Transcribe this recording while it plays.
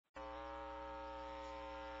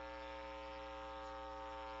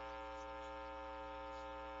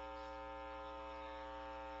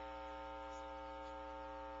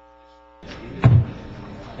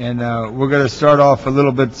And we're going to start off a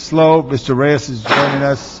little bit slow. Mr. Reyes is joining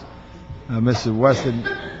us. Mr. Weston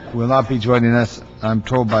will not be joining us, I'm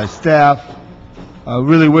told by staff. I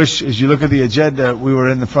really wish, as you look at the agenda, we were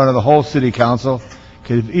in the front of the whole City Council,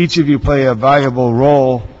 because each of you play a valuable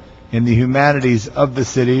role in the humanities of the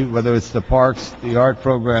city, whether it's the parks, the art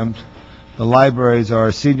programs, the libraries, or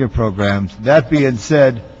our senior programs. That being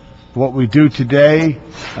said, what we do today,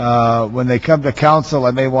 when they come to council,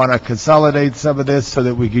 I may want to consolidate some of this so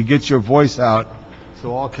that we can get your voice out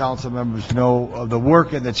so all council members know of the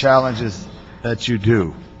work and the challenges that you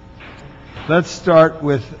do. Let's start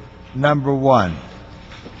with number one.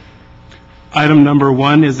 Item number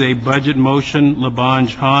one is a budget motion,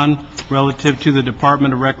 Labange Han, relative to the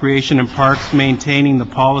Department of Recreation and Parks maintaining the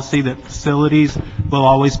policy that facilities will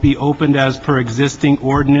always be opened as per existing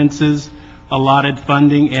ordinances, allotted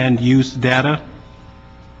funding, and use data.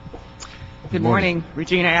 Good morning.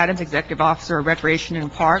 Regina Adams, Executive Officer of Recreation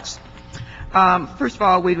and Parks. First of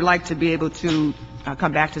all, we'd like to be able to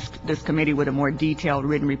come back to this committee with a more detailed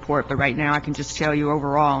written report, but right now I can just tell you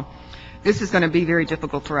overall, this is going to be very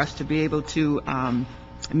difficult for us to be able to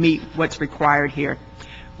meet what's required here.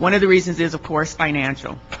 One of the reasons is, of course,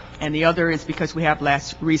 financial, and the other is because we have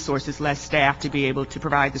less resources, less staff to be able to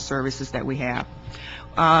provide the services that we have.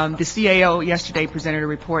 The CAO yesterday presented a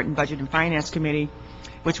report in Budget and Finance Committee,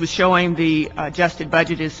 which was showing the adjusted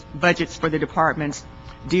budgets for the departments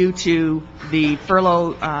due to the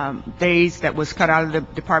furlough days that was cut out of the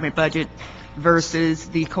department budget versus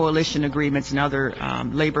the coalition agreements and other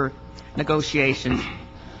labor negotiations.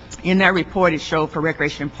 In that report, it showed for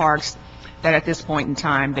Recreation and Parks that at this point in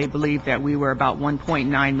time, they believe that we were about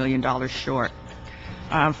 $1.9 million short.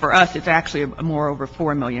 For us, it's actually more over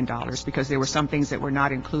 $4 million because there were some things that were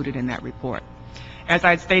not included in that report. As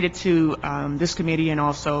I had stated to this committee and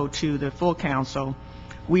also to the full council,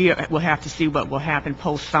 we will have to see what will happen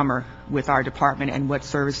post-summer with our department and what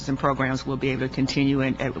services and programs we'll be able to continue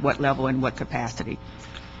and at what level and what capacity.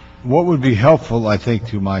 What would be helpful, I think,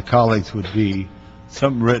 to my colleagues would be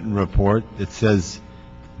some written report that says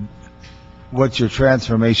what your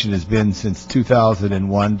transformation has been since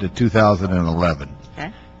 2001 to 2011.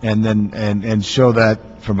 Okay. And then and show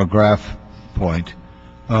that from a graph point.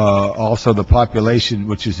 Also, the population,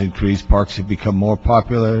 which has increased, parks have become more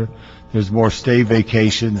popular. There's more stay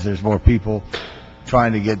vacations. There's more people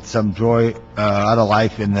trying to get some joy out of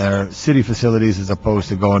life in their city facilities as opposed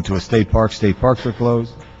to going to a state park. State parks are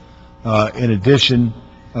closed. In addition,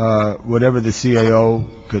 whatever the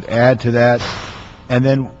CAO could add to that. And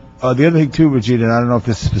then the other thing too, Regina, and I don't know if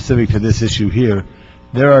this is specific to this issue here,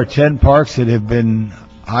 there are 10 parks that have been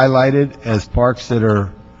highlighted as parks that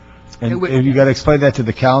are, and you got to explain that to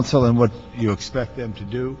the council and what you expect them to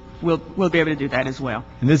do. We'll be able to do that as well.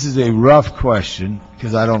 And this is a rough question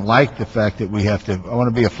because I don't like the fact that we have to, I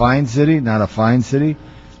want to be a fine city, not a fine city.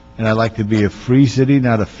 And I like to be a free city,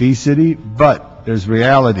 not a fee city. But there's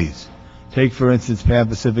realities. Take, for instance, Pan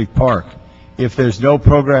Pacific Park. If there's no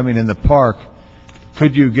programming in the park,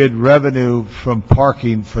 could you get revenue from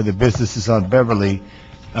parking for the businesses on Beverly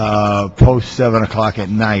post 7 o'clock at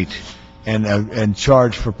night and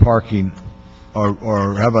charge for parking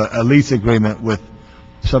or have a lease agreement with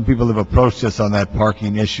some people have approached us on that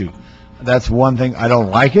parking issue. That's one thing. I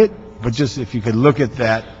don't like it, but just if you could look at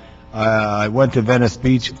that. I went to Venice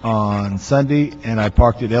Beach on Sunday and I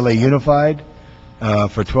parked at LA Unified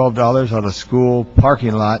for $12 on a school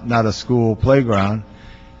parking lot, not a school playground.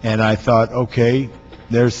 And I thought, okay,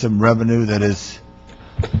 there's some revenue that is,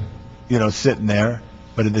 sitting there.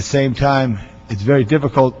 But at the same time, it's very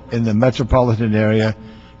difficult in the metropolitan area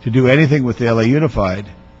to do anything with the LA Unified.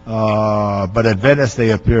 But at Venice,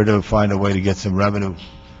 they appear to find a way to get some revenue.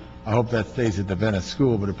 I hope that stays at the Venice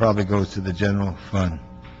School, but it probably goes to the general fund.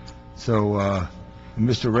 So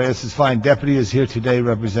Mr. Reyes' fine deputy is here today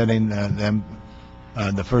representing them,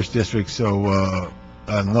 the first district. So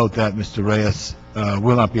note that Mr. Reyes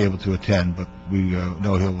will not be able to attend, but we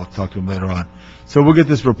know we'll talk to him later on. So we'll get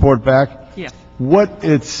this report back. Yes. What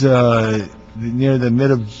it's near the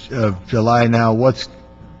mid of July now, what's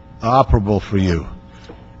operable for you?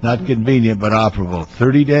 Not convenient, but operable.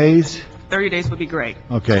 30 days? 30 days would be great.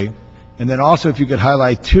 Okay. And then also if you could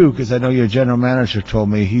highlight too, because I know your general manager told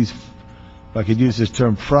me he's, if I could use this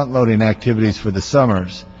term, front-loading activities for the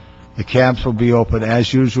summers. The camps will be open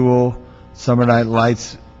as usual, summer night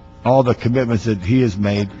lights, all the commitments that he has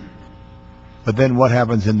made. But then what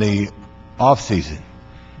happens in the off-season?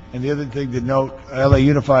 And the other thing to note, LA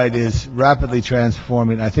Unified is rapidly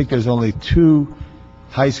transforming. I think there's only 2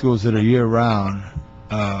 high schools that are year-round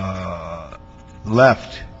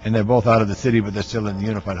left, and they're both out of the city, but they're still in the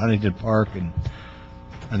Unified, Huntington Park and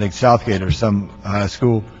I think Southgate or some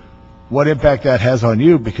school, what impact that has on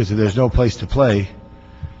you, because if there's no place to play,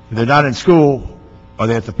 if they're not in school, are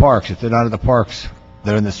they at the parks? If they're not at the parks,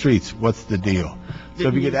 they're in the streets. What's the deal? So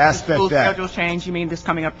if you could aspect School that. schedule change, you mean this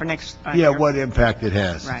coming up for next Yeah, year? what impact it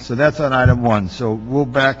has. Right. So that's on item 1. So we'll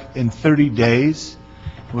back in 30 days.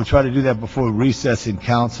 We'll try to do that before recess in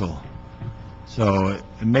council. So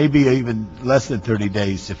it may be even less than 30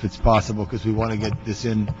 days if it's possible, because we want to get this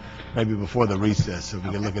in maybe before the recess, so we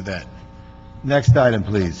can look at that. Next item,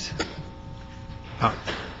 please.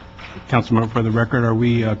 Councilmember, for the record, are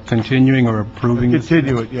we continuing or approving this?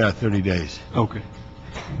 Continue it, yeah, 30 days. Okay.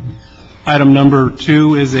 Item number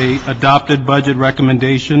 2 is a adopted budget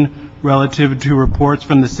recommendation relative to reports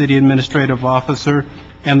from the City Administrative Officer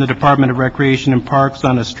and the Department of Recreation and Parks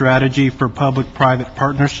on a strategy for public-private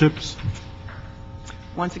partnerships.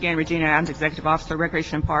 Once again, Regina Adams, Executive Officer,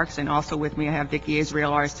 Recreation and Parks, and also with me I have Vicki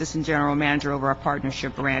Israel, our Assistant General Manager over our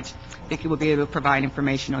partnership branch. Vicki will be able to provide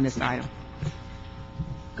information on this item.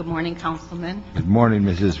 Good morning, Councilman. Good morning,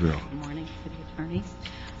 Ms. Israel. Good morning, City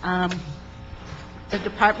Attorneys. The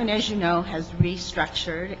department, as you know, has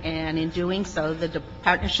restructured, and in doing so, the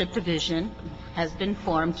partnership division has been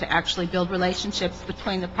formed to actually build relationships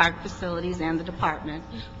between the park facilities and the department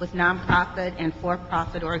with nonprofit and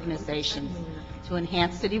for-profit organizations to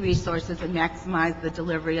enhance city resources and maximize the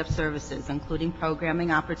delivery of services, including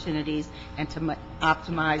programming opportunities, and to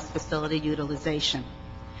optimize facility utilization.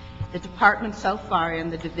 The department so far in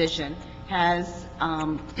the division has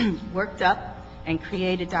worked up and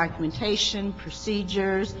created documentation,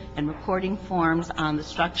 procedures, and reporting forms on the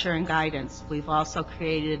structure and guidance. We've also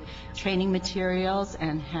created training materials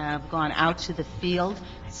and have gone out to the field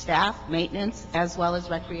staff, maintenance, as well as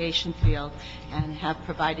recreation field, and have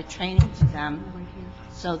provided training to them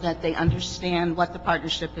so that they understand what the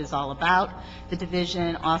partnership is all about. The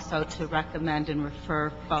division also to recommend and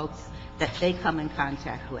refer folks that they come in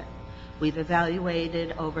contact with. We've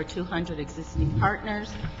evaluated over 200 existing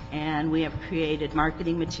partners, and we have created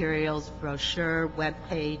marketing materials, brochure,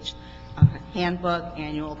 webpage, handbook,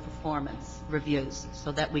 annual performance reviews,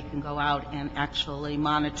 so that we can go out and actually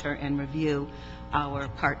monitor and review our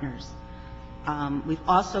partners. We've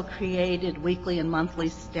also created weekly and monthly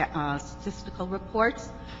statistical reports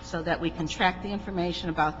so that we can track the information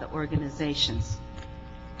about the organizations.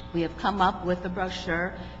 We have come up with a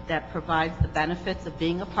brochure that provides the benefits of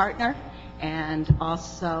being a partner, and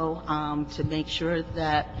also to make sure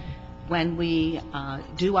that when we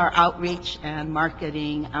do our outreach and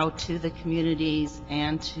marketing out to the communities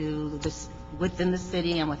and to within the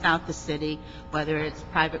city and without the city, whether it's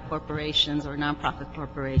private corporations or nonprofit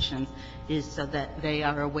corporations, is so that they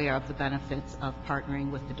are aware of the benefits of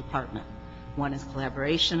partnering with the department. One is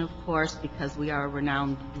collaboration, of course, because we are a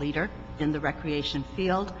renowned leader in the recreation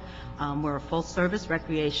field. We're a full-service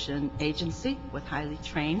recreation agency with highly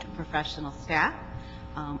trained professional staff.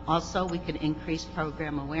 Also, we can increase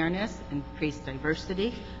program awareness, increase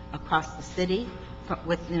diversity across the city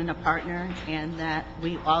within a partner, and that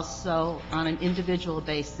we also, on an individual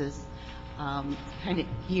basis, kind of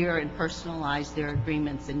gear and personalize their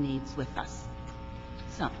agreements and needs with us.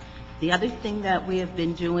 So, the other thing that we have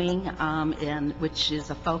been doing, and which is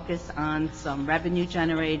a focus on some revenue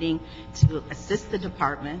generating to assist the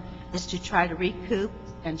department, is to try to recoup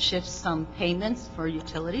and shift some payments for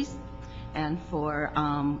utilities and for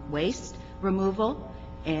waste removal.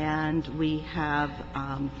 And we have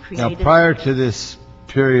created... Now, prior to this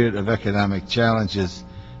period of economic challenges,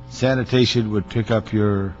 sanitation would pick up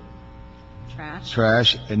your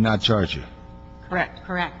trash and not charge you.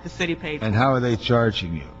 Correct. The city paid for it. And how are they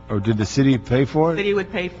charging you? Or did the city pay for The it? city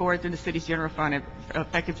would pay for it through the city's general fund.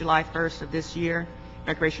 Effective July 1st of this year,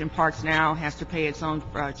 Recreation and Parks now has to pay its own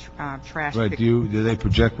trash. Right, do they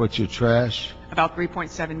project what's your trash? About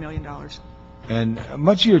 $3.7 million. And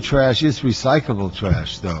much of your trash is recyclable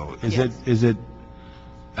trash, though. Yes. Is it,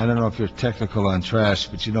 I don't know if you're technical on trash,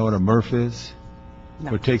 but you know what a MRF is?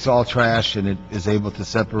 No. Where it takes all trash and it is able to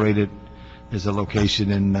separate it. There's a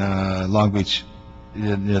location in Long Beach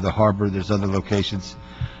near the harbor. There's other locations.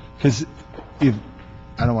 Because I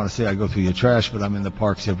don't want to say I go through your trash, but I'm in the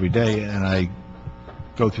parks every day, and I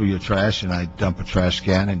go through your trash, and I dump a trash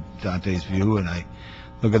can in Dante's View, and I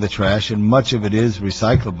look at the trash, and much of it is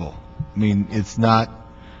recyclable. I mean, it's not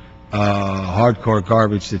hardcore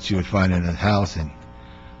garbage that you would find in a housing.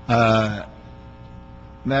 Madam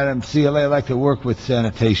CLA, I'd like to work with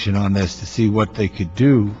sanitation on this to see what they could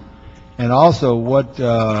do, and also what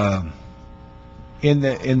in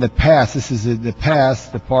the past,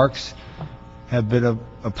 the parks have been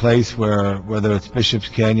a place where, whether it's Bishop's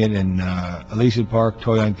Canyon and Elysian Park,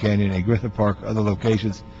 Toyon Canyon, and Griffith Park, other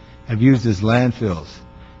locations, have used as landfills.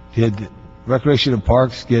 Did Recreation and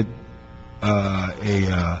Parks get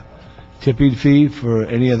a tipping fee for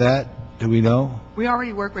any of that? Do we know? We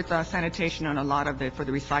already work with sanitation on a lot of it for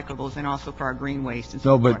the recyclables and also for our green waste and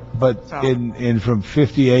No, so forth. but So- in from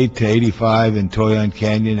 58 to 85 in Toyon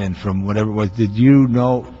Canyon and from whatever it was, did you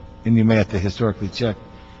know, and you may have to historically check,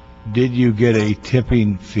 did you get a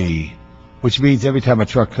tipping fee? Which means every time a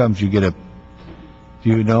truck comes, you get a, do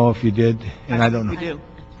you know if you did? And I don't We know. do.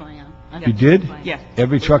 You did? Yes.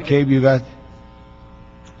 Every truck came, you got?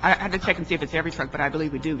 I have to check and see if it's every truck, but I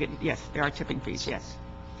believe we do get, yes, there are tipping fees, yes.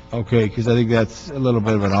 Okay, because I think that's a little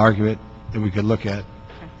bit of an argument that we could look at.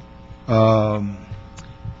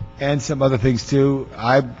 And some other things too.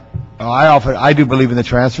 I do believe in the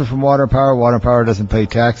transfer from Water and Power. Water and Power doesn't pay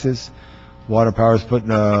taxes. Water Power is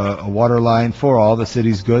putting a water line for all the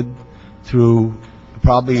city's good through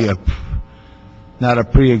probably not a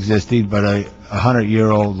pre-existing, but a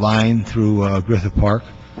 100-year-old line through Griffith Park.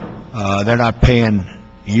 They're not paying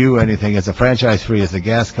you anything as a franchise fee as the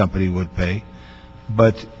gas company would pay.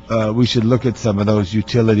 But we should look at some of those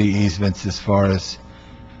utility easements as far as,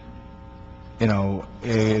 you know,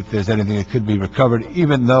 if there's anything that could be recovered,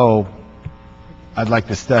 even though I'd like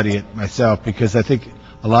to study it myself, because I think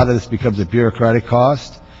a lot of this becomes a bureaucratic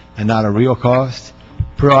cost and not a real cost.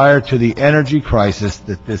 Prior to the energy crisis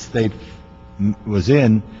that this state was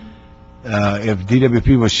in, if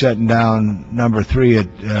DWP was shutting down number 3 at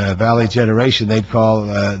Valley Generation, they'd call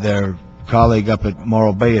their colleague up at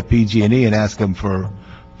Morro Bay at PG&E and ask them for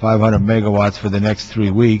 500 megawatts for the next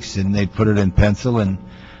 3 weeks, and they'd put it in pencil, and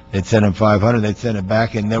they'd send them 500, they'd send it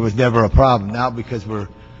back, and there was never a problem. Now, because we're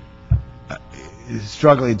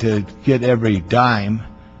struggling to get every dime,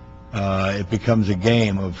 it becomes a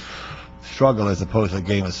game of struggle as opposed to a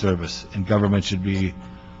game of service, and government should be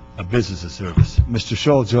a business of service. Mr.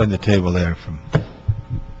 Scholl joined the table there from...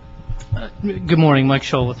 Good morning, Mike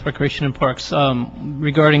Scholl with Recreation and Parks.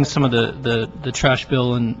 Regarding some of the trash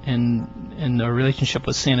bill and our relationship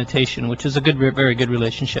with sanitation, which is a very good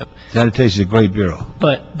relationship. Sanitation is a great bureau.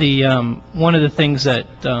 But the one of the things that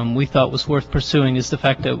we thought was worth pursuing is the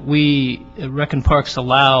fact that we, Rec and Parks,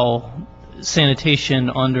 allow sanitation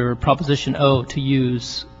under Proposition O to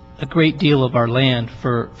use a great deal of our land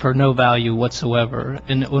for no value whatsoever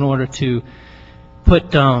in order to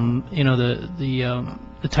put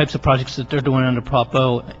the types of projects that they're doing under Prop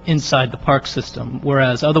O inside the park system,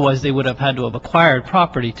 whereas otherwise they would have had to have acquired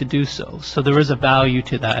property to do so. So there is a value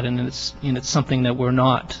to that, and it's something that we're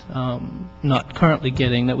not currently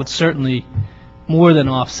getting that would certainly more than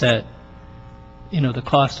offset the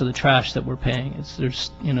cost of the trash that we're paying.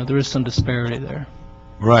 There is some disparity there.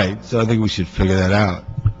 Right. So I think we should figure that out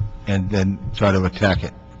and then try to attack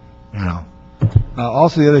it.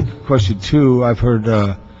 Also, the other question too, I've heard.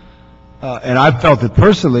 And I've felt it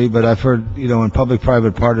personally, but I've heard, in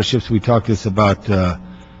public-private partnerships, we talked this about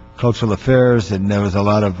cultural affairs, and there was a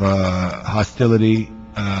lot of hostility.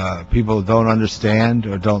 People don't understand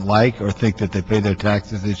or don't like or think that they pay their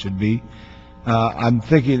taxes they should be. I'm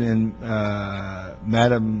thinking,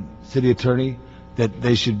 Madam City Attorney, that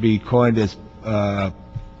they should be coined as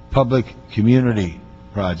public community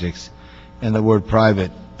projects, and the word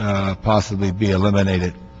private possibly be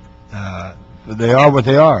eliminated. They are what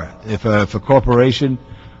they are. If a corporation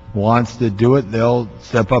wants to do it, they'll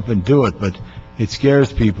step up and do it. But it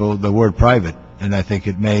scares people, the word private, and I think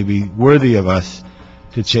it may be worthy of us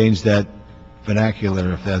to change that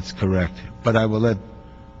vernacular if that's correct. But I will let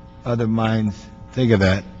other minds think of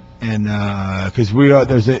that. And because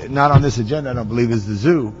not on this agenda, I don't believe, is the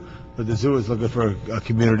zoo, but the zoo is looking for a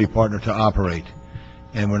community partner to operate.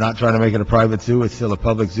 And we're not trying to make it a private zoo. It's still a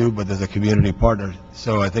public zoo, but there's a community partner.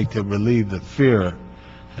 So I think to relieve the fear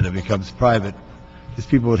that it becomes private, because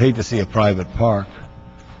people would hate to see a private park,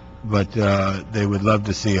 but they would love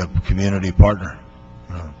to see a community partner.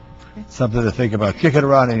 Something to think about. Kick it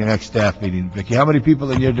around in your next staff meeting. Vicki, how many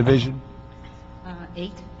people in your division?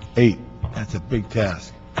 8. 8. That's a big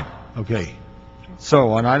task. Okay.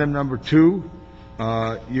 So on item number 2,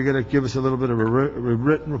 you're going to give us a little bit of a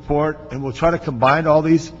written report, and we'll try to combine all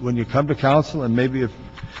these when you come to council, and maybe if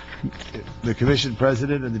the commission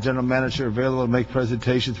president and the general manager are available to make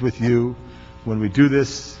presentations with you, when we do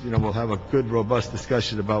this, we'll have a good, robust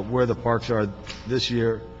discussion about where the parks are this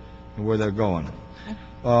year and where they're going.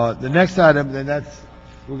 The next item, then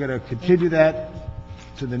we're going to continue that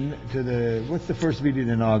to the what's the first meeting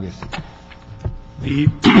in August?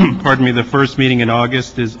 The first meeting in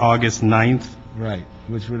August is August 9th. Right,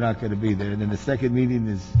 which we're not going to be there. And then the second meeting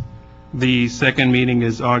is? The second meeting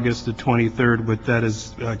is August the 23rd, but that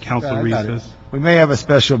is council recess. We may have a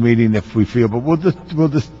special meeting if we feel, but we'll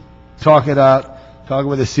just talk it out, talk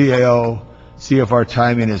with the CAO, see if our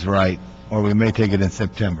timing is right, or we may take it in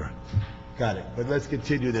September. Got it. But let's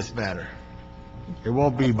continue this matter. It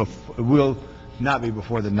won't be, it will not be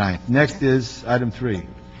before the 9th. Next is item 3.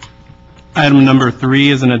 Item number 3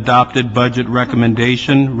 is an adopted budget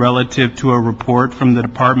recommendation relative to a report from the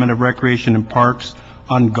Department of Recreation and Parks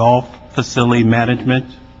on golf facility management.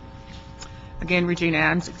 Again, Regina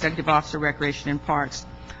Adams, Executive Officer, Recreation and Parks.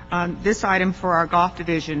 This item for our golf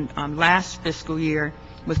division, last fiscal year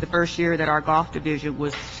was the first year that our golf division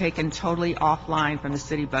was taken totally offline from the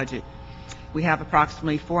city budget. We have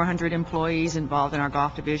approximately 400 employees involved in our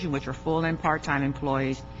golf division, which are full and part-time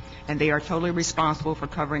employees, and they are totally responsible for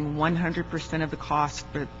covering 100% of the costs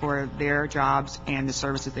for their jobs and the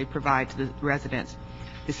services they provide to the residents.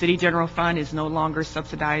 The city general fund is no longer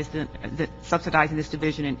subsidizing this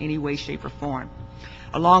division in any way, shape, or form.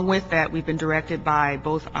 Along with that, we've been directed by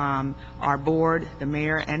both our board, the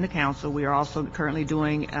mayor, and the council. We are also currently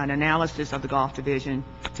doing an analysis of the golf division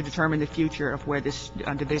to determine the future of where this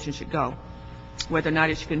division should go, whether or not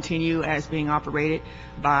it should continue as being operated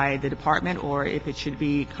by the department or if it should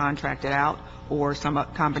be contracted out or some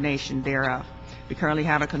combination thereof. We currently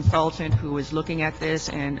have a consultant who is looking at this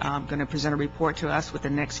and going to present a report to us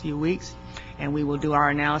within the next few weeks, and we will do our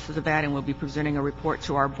analysis of that and we'll be presenting a report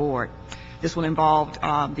to our board. This will involve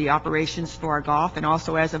the operations for our golf, and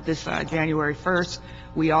also as of this January 1st,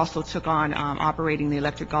 we also took on operating the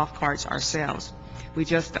electric golf carts ourselves. We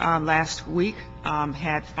just last week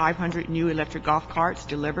had 500 new electric golf carts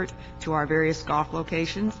delivered to our various golf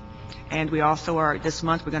locations, and we also are, this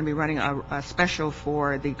month, we're going to be running a special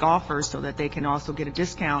for the golfers so that they can also get a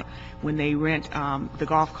discount when they rent the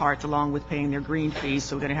golf carts along with paying their green fees.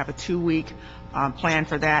 So we're going to have a 2-week plan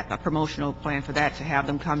for that, a promotional plan for that to have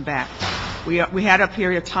them come back. We had a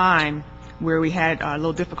period of time where we had a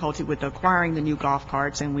little difficulty with acquiring the new golf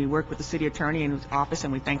carts, and we worked with the city attorney in his office,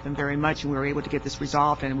 and we thank them very much, and we were able to get this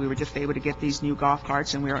resolved, and we were just able to get these new golf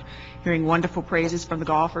carts, and we're hearing wonderful praises from the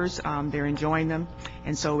golfers. They're enjoying them,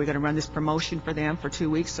 and so we're going to run this promotion for them for 2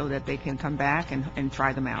 weeks so that they can come back and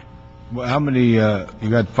try them out. Well, how many, you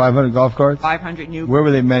got 500 golf carts? 500 new Where were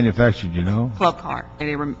they manufactured, you know? club car, and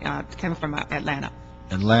they were came from Atlanta.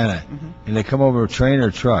 Atlanta. And they come over a train or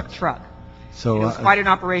truck? Truck. So It was quite an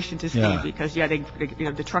operation to see yeah. because, yeah,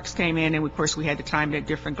 the trucks came in, and of course we had to time it at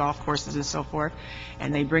different golf courses and so forth,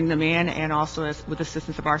 and they bring them in, and also with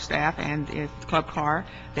assistance of our staff and the club car,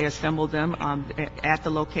 they assembled them at the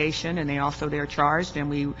location, and they're charged, and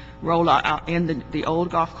we roll out in the old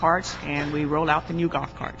golf carts, and we roll out the new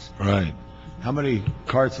golf carts. Right. How many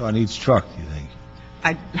carts on each truck, do you think?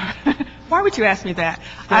 Why would you ask me that?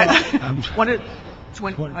 I'm-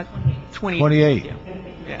 28.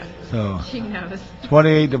 Yeah. So She knows.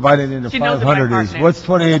 28 divided into She knows the right 500 part is, now. what's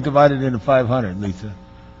 28 divided into 500, Lisa?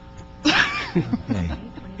 Okay.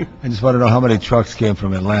 I just want to know how many trucks came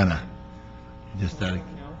from Atlanta. Just out of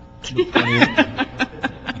 28.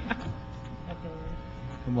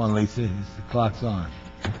 Come on, Lisa, the clock's on.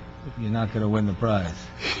 You're not going to win the prize.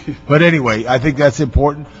 But anyway, I think that's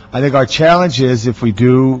important. I think our challenge is if we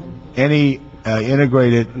do any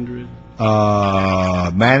integrated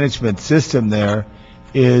management system there,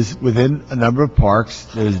 is within a number of parks,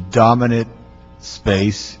 there's dominant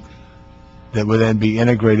space that would then be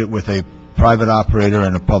integrated with a private operator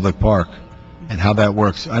and a public park, and how that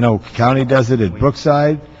works. I know county does it at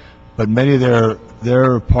Brookside, but many of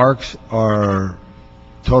their parks are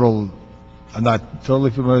I'm not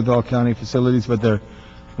totally familiar with all county facilities, but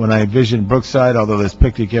when I envision Brookside, although there's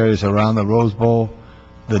picnic areas around the Rose Bowl,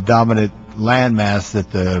 the dominant landmass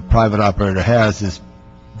that the private operator has is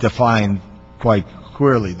defined quite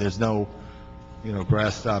clearly. There's no,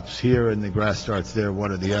 grass stops here and the grass starts there,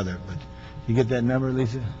 one or the other. But you get that number,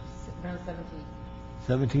 Lisa? Around 17.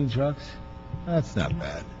 17 trucks? That's not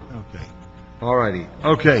bad. Okay. All righty.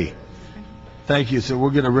 Okay. Thank you. So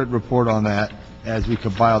we'll get a written report on that as we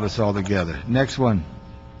compile this all together. Next one.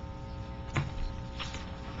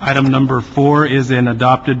 Item number 4 is an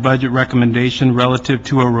adopted budget recommendation relative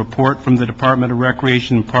to a report from the Department of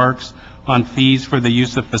Recreation and Parks on fees for the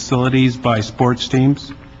use of facilities by sports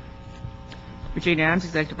teams. Regina Adams,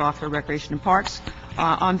 Executive Officer, Recreation and Parks.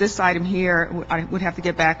 On this item here, I would have to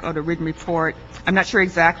get back on a written report. I'm not sure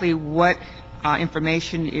exactly what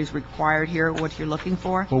information is required here, what you're looking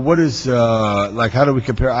for. Well, what is, how do we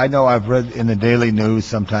compare? I know I've read in the daily news,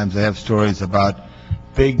 sometimes they have stories about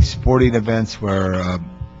big sporting events where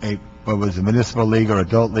whether a municipal league or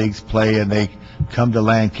adult leagues play, and they come to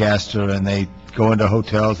Lancaster and they go into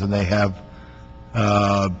hotels and they have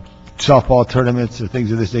softball tournaments or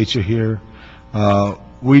things of this nature here.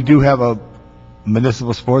 We do have a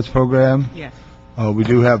municipal sports program. Yes. We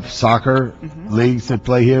do have soccer leagues that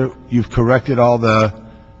play here. You've corrected all the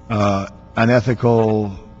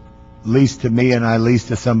unethical lease to me and I lease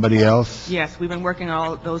to somebody else. Yes, we've been working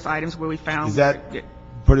all those items where we found. Is that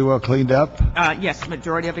pretty well cleaned up? Yes,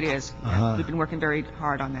 majority of it is. Uh-huh. We've been working very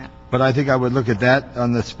hard on that. But I think I would look at that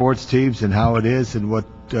on the sports teams and how it is, and what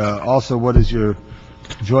also what is your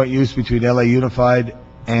joint use between LA Unified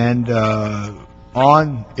and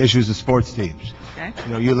on issues of sports teams. Okay?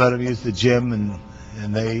 You know, you let them use the gym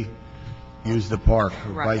and they use the park,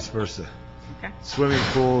 or Right. vice versa. Okay. Swimming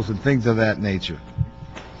pools and things of that nature.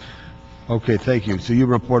 Okay, thank you. So you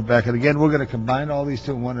report back, and again, we're going to combine all these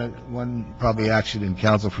to one probably action in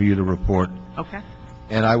council for you to report. Okay.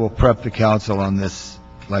 And I will prep the council on this,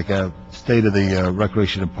 like a state of the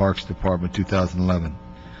Recreation and Parks Department 2011.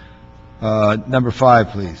 Number 5,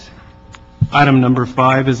 please. Item number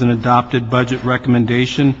 5 is an adopted budget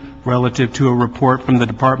recommendation relative to a report from the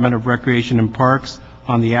Department of Recreation and Parks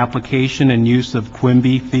on the application and use of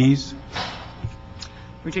Quimby fees.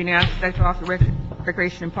 Regina Adams, Director of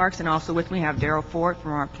Recreation and Parks, and also with me have Darrell Ford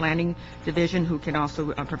from our Planning Division, who can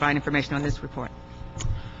also provide information on this report.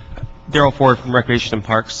 Darrell Ford from Recreation and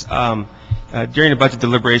Parks. During the budget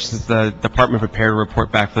deliberations, the department prepared a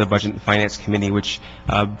report back for the Budget and Finance Committee, which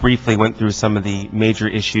briefly went through some of the major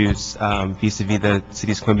issues vis-a-vis the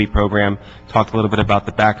city's Quimby program, talked a little bit about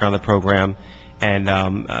the background of the program, and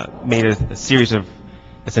made a series of,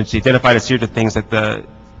 essentially identified a series of things that the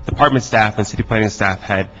department staff and city planning staff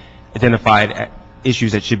had identified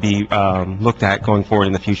issues that should be looked at going forward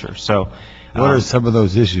in the future. So, What are some of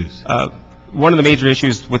those issues? one of the major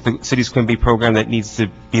issues with the city's Quimby program that needs to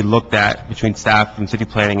be looked at between staff from city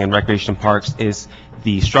planning and recreation and parks is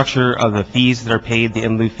the structure of the fees that are paid, the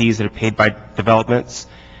in lieu fees that are paid by developments.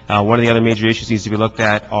 One of the other major issues needs to be looked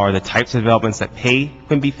at are the types of developments that pay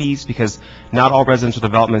Quimby fees, because not all residential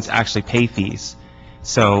developments actually pay fees.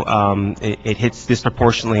 So it hits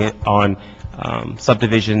disproportionately on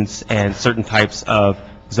subdivisions and certain types of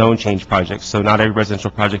zone change projects. So not every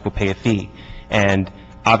residential project will pay a fee. And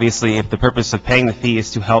obviously, if the purpose of paying the fee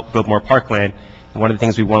is to help build more parkland, one of the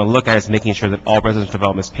things we want to look at is making sure that all residential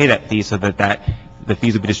developments pay that fee, so that the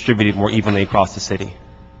fees will be distributed more evenly across the city.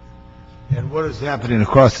 And what is happening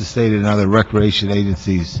across the state in other recreation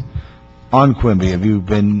agencies on Quimby? Have you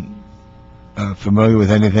been familiar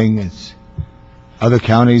with anything? Is other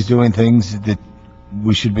counties doing things that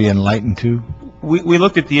we should be enlightened to? We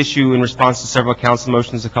looked at the issue in response to several council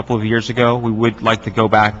motions a couple of years ago. We would like to go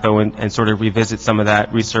back, though, and sort of revisit some of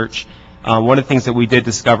that research. One of the things that we did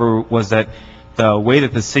discover was that the way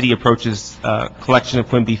that the city approaches collection of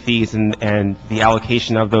Quimby fees and the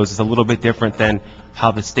allocation of those is a little bit different than how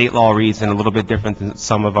the state law reads, and a little bit different than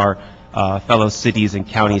some of our fellow cities and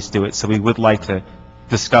counties do it. So we would like to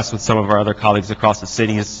discuss with some of our other colleagues across the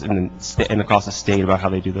cities and across the state about how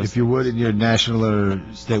they do those. If you would, in your national or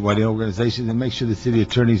statewide organization, and make sure the city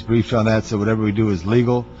attorney's briefed on that, so whatever we do is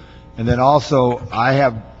legal. And then also, I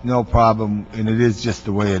have no problem, and it is just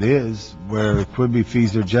the way it is, where Quimby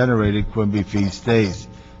fees are generated, Quimby fee stays.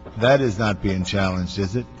 That is not being challenged,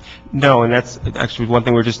 is it? No, and that's actually one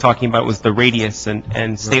thing we were just talking about was the radius,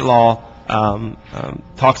 and state law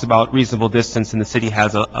talks about reasonable distance, and the city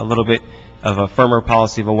has a little bit of a firmer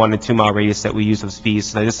policy of a 1 to 2 mile radius that we use those fees.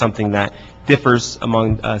 So that is something that differs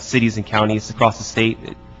among cities and counties across the state.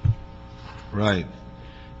 Right.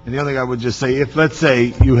 And the other thing I would just say, if, let's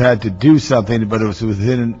say, you had to do something, but it was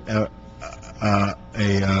within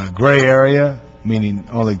a gray area, meaning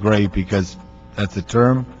only gray because that's a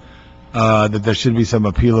term, that there should be some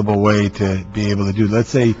appealable way to be able to do. Let's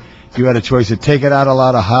say you had a choice of taking out a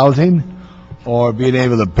lot of housing or being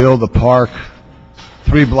able to build a park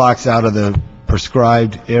 3 blocks out of the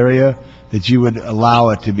prescribed area, that you would allow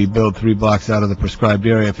it to be built 3 blocks out of the prescribed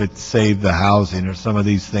area if it saved the housing or some of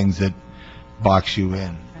these things that box you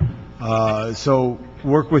in. So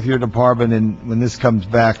work with your department, and when this comes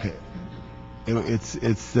back,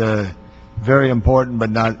 it's very important, but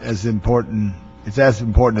not as important. It's as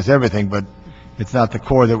important as everything, but it's not the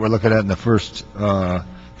core that we're looking at in the first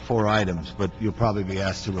 4 items, but you'll probably be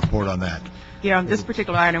asked to report on that. Yeah, on this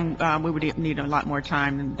particular item, we would need a lot more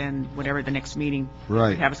time than whatever the next meeting Right.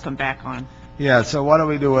 would have us come back on. Yeah, so why don't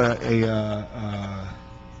we do a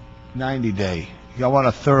 90-day? I want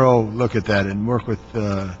a thorough look at that and work with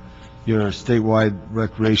your statewide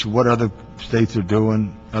recreation, what other states are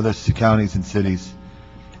doing, other counties and cities.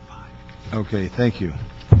 Okay, thank you.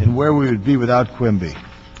 And where we would be without Quimby.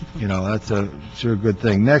 You know, that's a sure good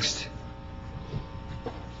thing. Next.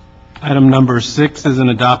 Item number 6 is an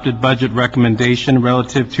adopted budget recommendation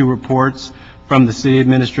relative to reports from the City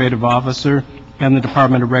Administrative Officer and the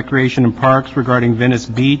Department of Recreation and Parks regarding Venice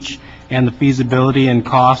Beach and the feasibility and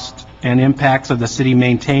cost and impacts of the city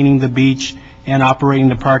maintaining the beach and operating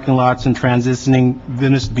the parking lots and transitioning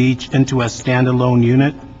Venice Beach into a standalone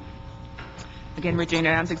unit. Again, Regina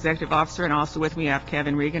Adams, Executive Officer, and also with me I have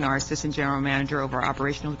Kevin Regan, our Assistant General Manager over our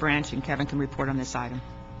Operational Branch, and Kevin can report on this item.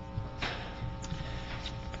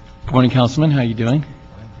 Good morning, Councilman. How are you doing?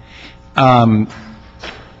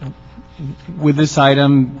 With this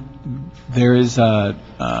item, there is a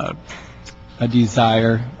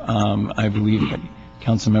desire, I believe,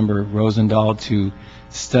 Councilmember Rosendahl, to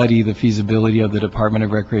study the feasibility of the Department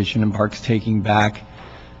of Recreation and Parks taking back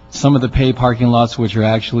some of the pay parking lots, which are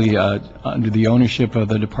actually under the ownership of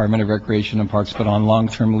the Department of Recreation and Parks, but on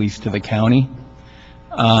long-term lease to the county.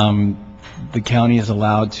 The county is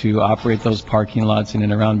allowed to operate those parking lots in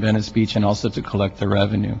and around Venice Beach and also to collect the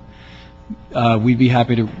revenue. We'd be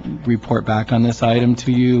happy to report back on this item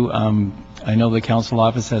to you. I know the council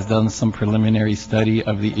office has done some preliminary study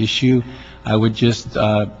of the issue. I would just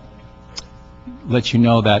let you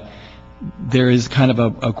know that there is kind of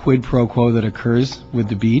a quid pro quo that occurs with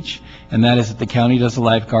the beach, and that is that the county does the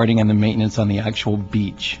lifeguarding and the maintenance on the actual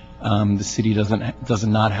beach. The city does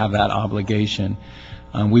not have that obligation.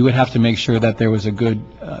 We would have to make sure that there was a good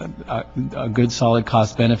solid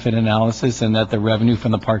cost-benefit analysis, and that the revenue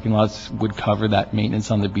from the parking lots would cover that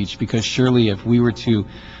maintenance on the beach. Because surely, if we were to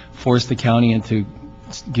force the county into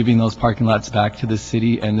giving those parking lots back to the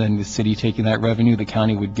city, and then the city taking that revenue, the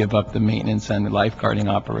county would give up the maintenance and the lifeguarding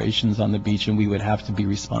operations on the beach, and we would have to be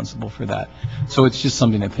responsible for that. So it's just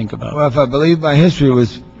something to think about. Well, if I believe my history, it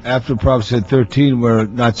was after Proposition 13, where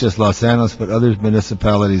not just Los Angeles, but other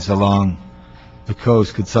municipalities along the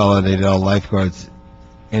coast consolidated all lifeguards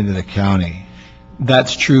into the county.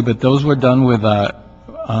 That's true, but those were done with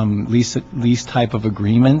lease type of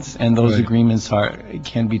agreements, and those Right. agreements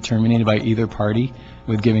can be terminated by either party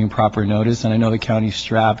with giving proper notice. And I know the county's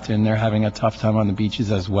strapped, and they're having a tough time on the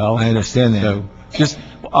beaches as well. I understand that. So just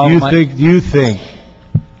Do you think,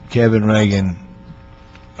 Kevin Reagan,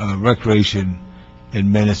 Recreation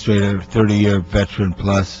Administrator, 30-year veteran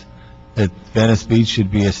plus, that Venice Beach should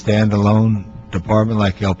be a standalone department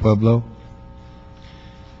like El Pueblo?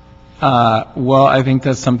 Well, I think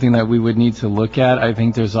that's something that we would need to look at. I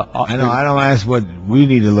think there's a. I know, I don't ask what we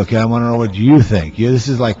need to look at, I want to know what you think. This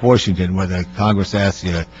is like Washington, where the Congress asks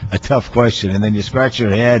you a tough question, and then you scratch your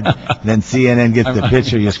head, and then CNN gets the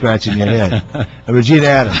picture, you're scratching your head. Regina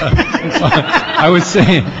Adams. I would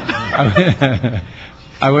say,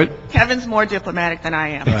 I would. Kevin's more diplomatic than I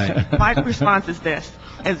am. Right. My response is this.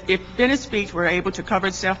 As if Venice Beach were able to cover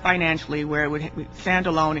itself financially, where it would stand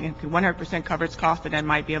alone and could 100% cover its cost, then that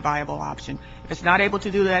might be a viable option. If it's not able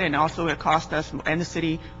to do that, and also it costs us and the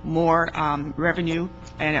city more revenue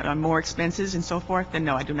and more expenses and so forth, then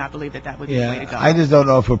no, I do not believe that that would be the way to go. I just don't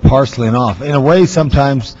know if we're parceling off. In a way,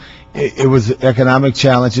 sometimes it was economic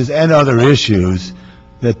challenges and other issues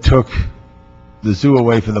that took the zoo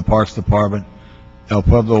away from the Parks Department, El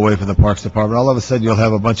Pueblo away from the Parks Department. All of a sudden, you'll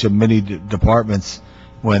have a bunch of mini departments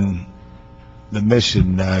when the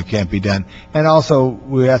mission can't be done. And also,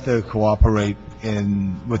 we have to cooperate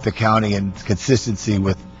with the county and consistency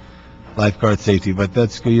with lifeguard safety. But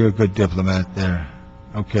you're a good diplomat there.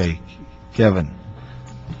 Okay, Kevin,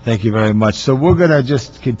 thank you very much. So we're going to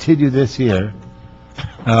just continue this here,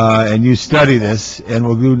 and you study this, and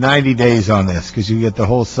we'll do 90 days on this, because you get the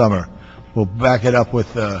whole summer. We'll back it up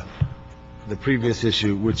with the previous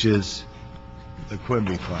issue, which is the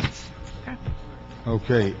Quimby funds.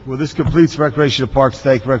 Okay, well, this completes Recreation of Parks.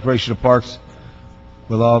 Thank Recreation of Parks.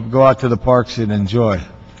 We'll all go out to the parks and enjoy.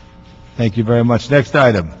 Thank you very much. Next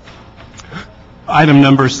item. Item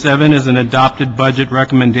number 7 is an adopted budget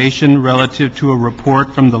recommendation relative to a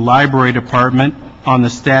report from the Library Department on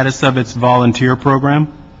the status of its volunteer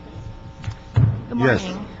program. Good Yes.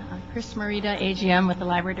 morning. Chris Marita, AGM with the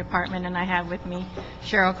Library Department, and I have with me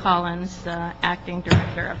Cheryl Collins, the Acting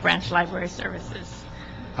Director of Branch Library Services.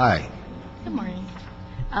 Hi. Good morning.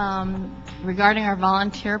 Regarding our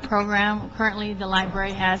volunteer program, currently the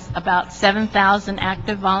library has about 7,000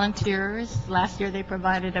 active volunteers. Last year they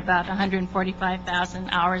provided about 145,000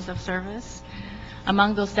 hours of service.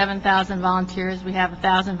 Among those 7,000 volunteers, we have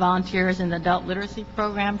 1,000 volunteers in the adult literacy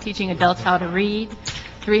program, teaching adults how to read,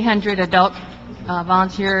 300 adult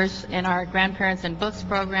volunteers in our grandparents and books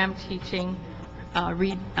program, teaching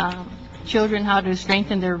children how to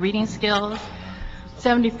strengthen their reading skills,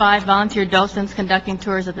 75 volunteer docents conducting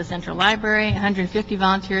tours of the Central Library, 150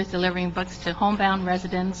 volunteers delivering books to homebound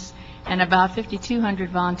residents, and about 5,200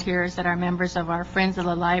 volunteers that are members of our Friends of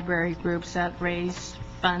the Library groups that raise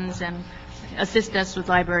funds and assist us with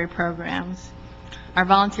library programs. Our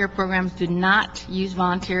volunteer programs do not use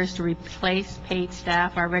volunteers to replace paid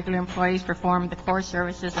staff. Our regular employees perform the core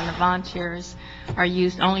services, and the volunteers are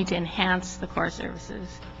used only to enhance the core services.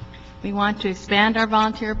 We want to expand our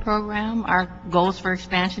volunteer program. Our goals for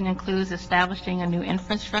expansion includes establishing a new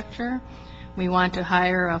infrastructure. We want to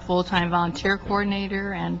hire a full-time volunteer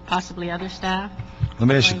coordinator and possibly other staff. Let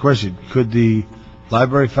me ask you a question. Could the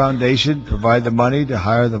Library Foundation provide the money to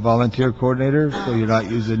hire the volunteer coordinator, so you're not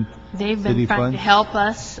using They've city been trying funds? to help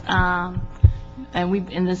us, and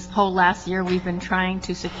in this whole last year, we've been trying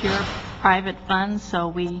to secure private funds, so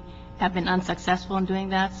we have been unsuccessful in doing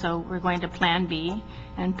that, so we're going to Plan B.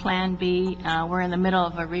 And Plan B, we're in the middle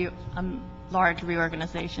of a large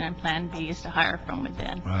reorganization, and Plan B is to hire from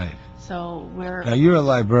within. Right. So Now, you're a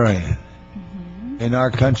librarian. In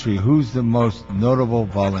our country, who's the most notable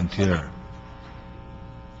volunteer?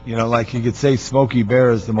 You know, like you could say Smokey Bear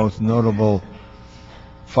is the most notable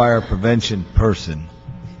fire prevention person,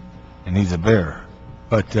 and he's a bear.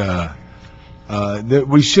 But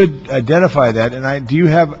we should identify that. And do you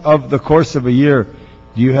have, of the course of a year,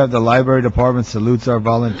 do you have the library department salutes our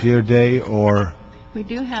volunteer day, or we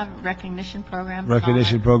do have recognition programs.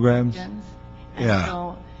 recognition programs? And Yeah.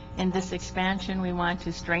 so in this expansion, we want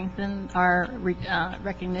to strengthen our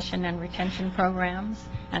recognition and retention programs,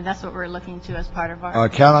 and that's what we're looking to as part of our...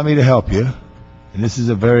 Count on me to help you. And this is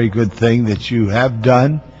a very good thing that you have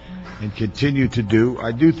done and continue to do.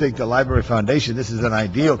 I do think the Library Foundation, this is an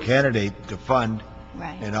ideal candidate to fund.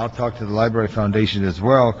 Right. And I'll talk to the Library Foundation as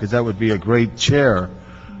well, because that would be a great chair,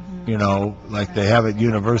 you know, like they have at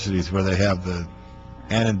universities where they have the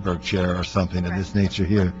Annenberg Chair or something of this nature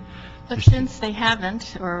here. But since they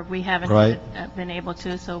haven't, or we haven't Right. been able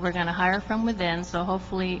to, so we're going to hire from within. So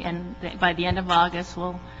hopefully, by the end of August,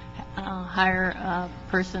 we'll hire a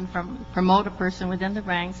person promote a person within the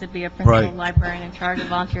ranks to be a principal Right. librarian in charge of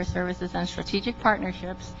volunteer services and strategic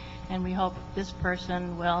partnerships. And we hope this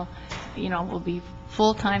person will be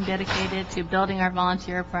full-time dedicated to building our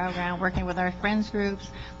volunteer program, working with our friends groups,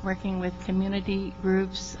 working with community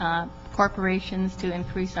groups, corporations to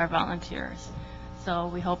increase our volunteers. So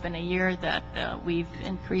we hope in a year that we've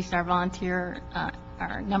increased our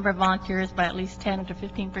number of volunteers by at least 10 to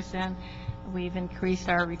 15%. We've increased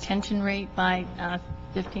our retention rate by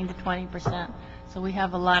 15 to 20%. So we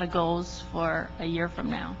have a lot of goals for a year from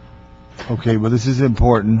now. Okay, well, this is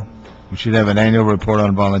important. We should have an annual report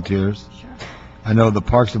on volunteers. Sure. I know the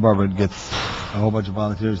Parks Department gets a whole bunch of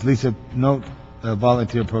volunteers. Lisa, note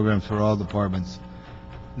volunteer programs for all departments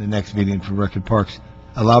in the next meeting for Record Parks.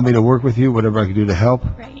 Allow me to work with you, whatever I can do to help.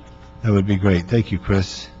 Great. That would be great. Thank you,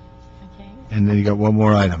 Chris. Okay. And then you got one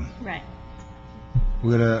more item. Right.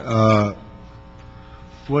 We're gonna,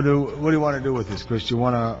 what do you want to do with this, Chris? Do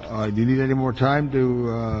you need any more time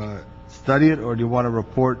to study it, or do you want to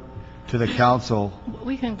report to the council?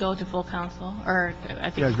 We can go to full council, or I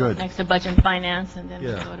think Yeah, good. next to budget and finance, and then we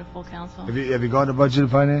Yeah. go to full council. Have you gone to Budget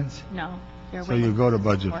and Finance? No. They're So waiting you go to for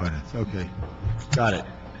Budget support. and Finance, okay. Got it.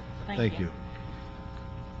 Thank you. you.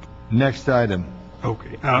 Next item.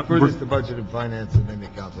 Okay. First the Budget and Finance and then the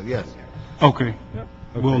council, yes. Okay.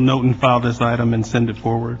 We'll note and file this item and send it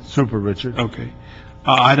forward. Super, Richard. Okay.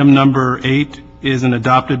 Item number 8 is an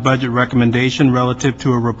adopted budget recommendation relative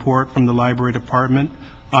to a report from the Library Department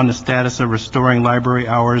on the status of restoring library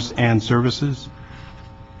hours and services.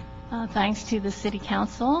 Thanks to the City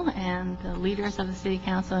Council and the leaders of the City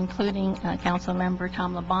Council, including Council Member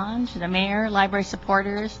Tom LaBonge, the Mayor, library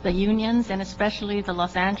supporters, the unions, and especially the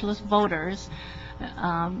Los Angeles voters.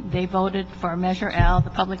 They voted for Measure L, the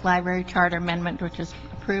Public Library Charter Amendment, which was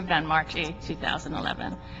approved on March 8,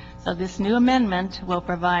 2011. So this new amendment will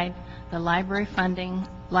provide the library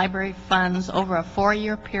funds over a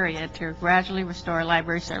 4-year period to gradually restore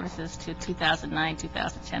library services to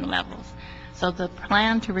 2009-2010 levels. So the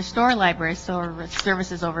plan to restore library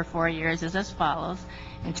services over 4 years is as follows.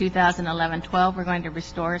 In 2011-12, we're going to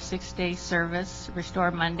restore 6-day service,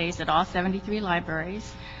 restore Mondays at all 73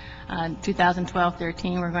 libraries.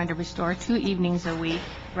 2012-13, we're going to restore 2 evenings a week.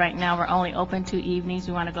 Right now, we're only open 2 evenings.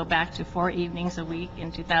 We want to go back to 4 evenings a week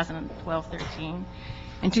in 2012-13.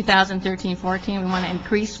 In 2013-14, we want to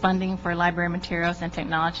increase funding for library materials and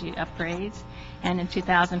technology upgrades. And in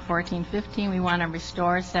 2014-15, we want to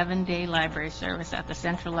restore 7-day library service at the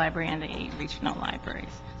Central Library and the 8 regional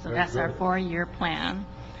libraries. So that's our 4-year plan.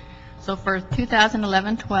 So for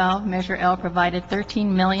 2011-12, Measure L provided $13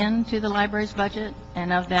 million to the library's budget,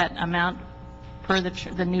 and of that amount, per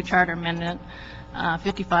the new charter amendment,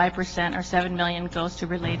 55% or $7 million goes to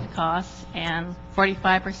related costs, and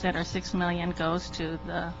 45% or $6 million goes to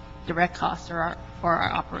the direct costs for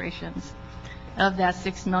our operations. Of that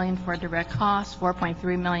 $6 million for direct costs,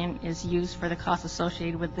 $4.3 million is used for the costs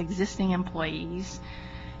associated with existing employees,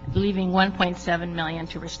 leaving $1.7 million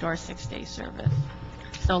to restore 6-day service.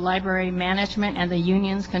 So library management and the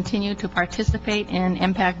unions continue to participate in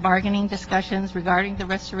impact bargaining discussions regarding the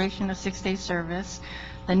restoration of 6-day service.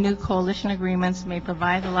 The new coalition agreements may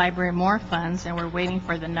provide the library more funds, and we're waiting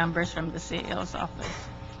for the numbers from the CAO's office.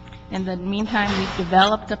 In the meantime, we've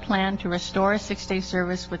developed a plan to restore 6-day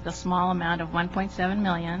service with a small amount of $1.7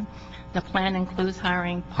 million. The plan includes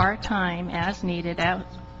hiring part-time as needed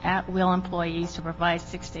at-will employees to provide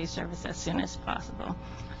 6-day service as soon as possible.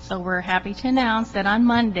 So we're happy to announce that on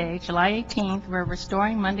Monday, July 18th, we're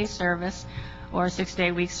restoring Monday service or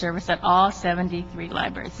 6-day week service at all 73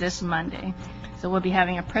 libraries this Monday. So we'll be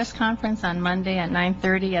having a press conference on Monday at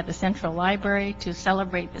 9:30 at the Central Library to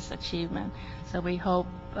celebrate this achievement. So we hope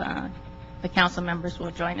the council members will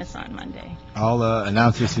join us on Monday. I'll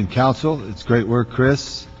announce this in council. It's great work,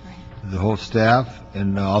 Chris, the whole staff,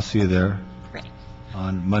 and I'll see you there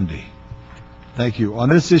on Monday. Thank you. On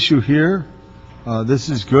this issue here, this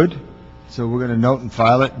is good, so we're going to note and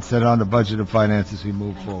file it and set it on the budget and finance as we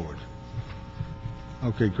move forward.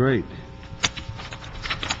 Okay, great.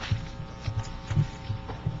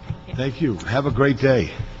 Thank you. Have a great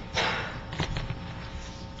day.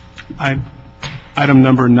 Item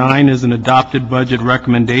number 9 is an adopted budget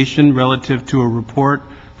recommendation relative to a report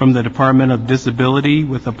from the Department of Disability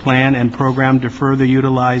with a plan and program to further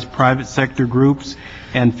utilize private sector groups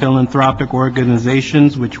and philanthropic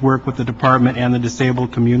organizations which work with the department and the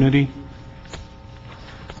disabled community.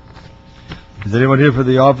 Is anyone here for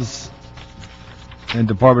the Office and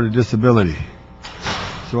Department of Disability?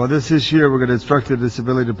 So on this issue, we're going to instruct the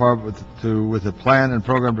Disability Department with a plan and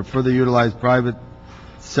program to further utilize private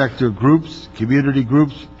sector groups, community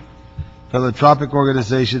groups, philanthropic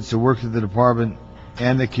organizations to work with the department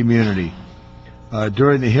and the community.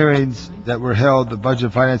 During the hearings that were held, the Budget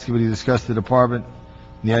and Finance Committee discussed the department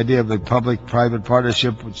and the idea of the public-private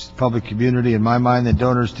partnership, which is public community, in my mind, and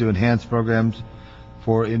donors to enhance programs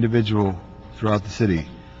for individual throughout the city.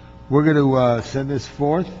 We're going to send this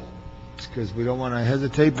forth because we don't want to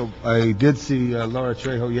hesitate, but I did see Laura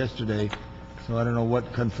Trejo yesterday, so I don't know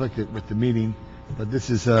what conflicted with the meeting. But this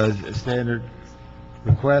is a standard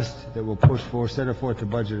request that we'll push for, send it forth to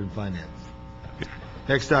Budget and Finance.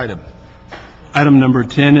 Next item. Item number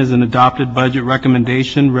 10 is an adopted budget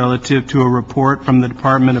recommendation relative to a report from the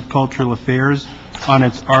Department of Cultural Affairs on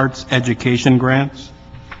its arts education grants.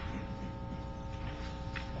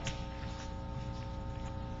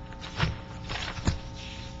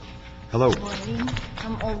 Hello. Good morning.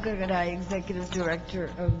 I'm Olga Garay, Executive Director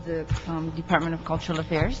of the Department of Cultural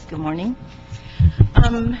Affairs. Good morning.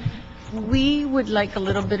 We would like a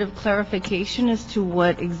little bit of clarification as to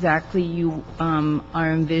what exactly you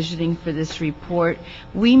are envisioning for this report.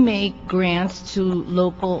 We make grants to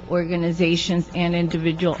local organizations and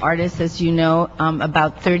individual artists. As you know,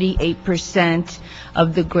 about 38%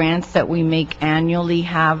 of the grants that we make annually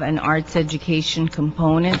have an arts education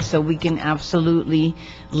component, so we can absolutely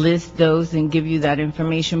list those and give you that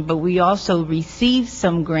information. But we also receive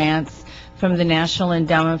some grants from the National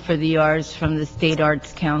Endowment for the Arts, from the State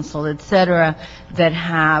Arts Council, et cetera, that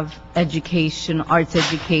have education, arts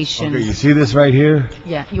education. Okay, you see this right here?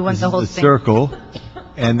 Yeah, you want the whole the thing? circle,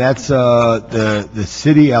 and that's the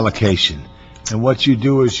city allocation. And what you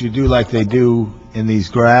do is you do like they do in these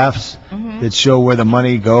graphs that show where the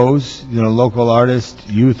money goes, you know, local artists,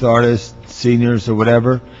 youth artists, seniors or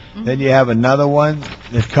whatever. Then you have another one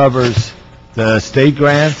that covers the state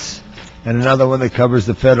grants, and another one that covers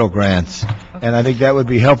the federal grants. And I think that would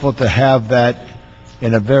be helpful to have that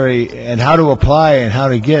in a and how to apply and how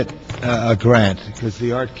to get a grant, because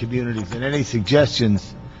the art communities, and any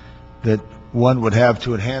suggestions that one would have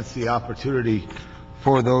to enhance the opportunity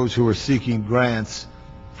for those who are seeking grants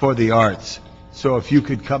for the arts. So if you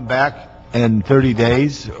could come back in 30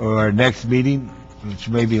 days or our next meeting, which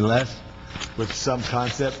may be less, with some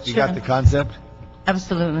concept. You got the concept?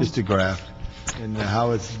 Absolutely. Just a graph. And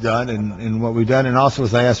how it's done and what we've done. And also,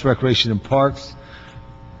 as I asked Recreation and Parks,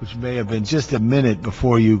 which may have been just a minute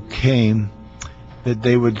before you came, that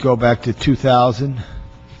they would go back to 2000,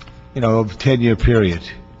 you know, over a 10-year period.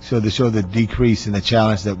 So to show the decrease in the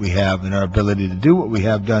challenge that we have and our ability to do what we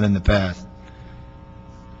have done in the past.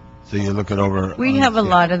 So you look it over. We have a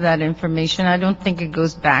lot of that information. I don't think it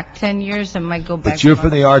goes back 10 years. It might go back. But you're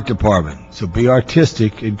from the art department, so be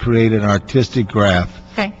artistic and create an artistic graph.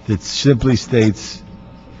 Okay. That simply states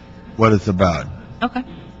what it's about. Okay.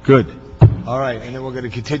 Good. All right, and then we're going to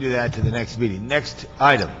continue that to the next meeting. Next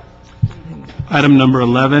item. Item number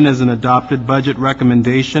 11 is an adopted budget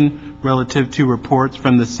recommendation relative to reports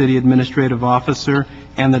from the City Administrative Officer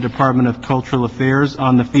and the Department of Cultural Affairs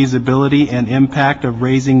on the feasibility and impact of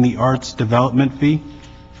raising the arts development fee.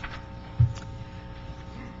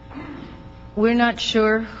 We're not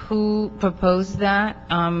sure who proposed that.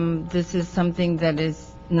 This is something that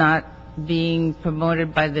is not being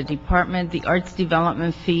promoted by the department. The arts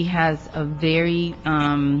development fee has a very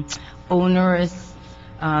onerous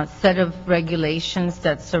set of regulations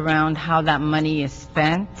that surround how that money is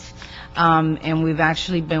spent. And we've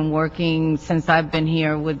actually been working, since I've been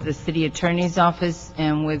here, with the city attorney's office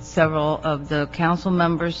and with several of the council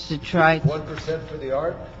members to try. 1% for the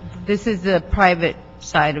art? This is the private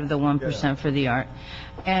side of the 1% for the art.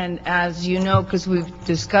 And as you know, because we've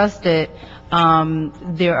discussed it,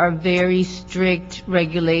 there are very strict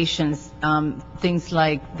regulations, things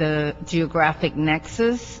like the geographic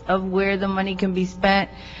nexus of where the money can be spent.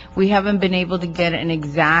 We haven't been able to get an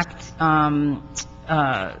exact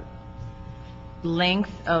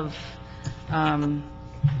length of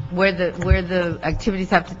where the activities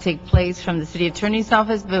have to take place from the city attorney's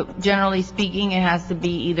office, but generally speaking, it has to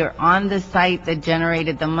be either on the site that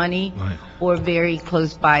generated the money or very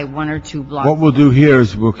close by, 1 or 2 blocks. What we'll do here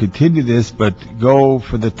is we'll continue this, but go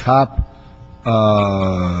for the top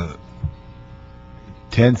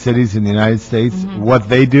 10 cities in the United States, what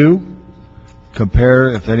they do, compare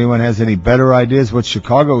if anyone has any better ideas. What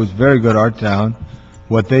Chicago is very good art town,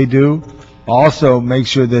 what they do. Also make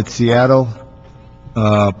sure that Seattle,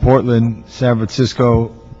 Portland, San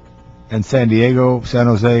Francisco, and San Diego, San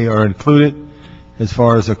Jose are included as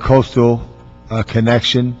far as a coastal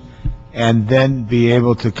connection, and then be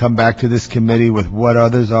able to come back to this committee with what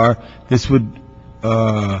others are. This would,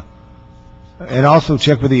 and also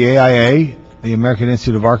check with the AIA, the American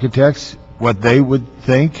Institute of Architects, what they would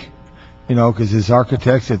think, you know, because as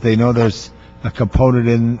architects, if they know there's a component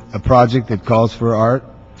in a project that calls for art.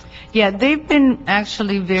 Yeah, they've been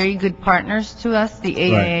actually very good partners to us, the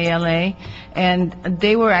AALA, and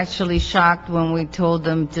they were actually shocked when we told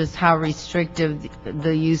them just how restrictive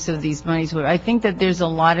the use of these monies were. I think that there's a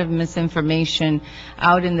lot of misinformation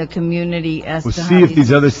out in the community as We'll to see how if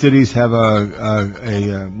these other cities have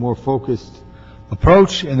a more focused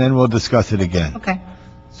approach, and then we'll discuss it again. Okay.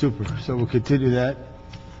 Super. So we'll continue that,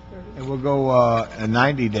 and we'll go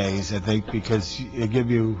 90 days, I think, because it'll give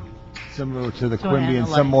you similar to the Quimby and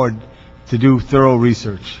some more to do thorough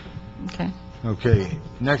research. Okay. Okay.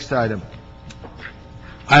 Next item.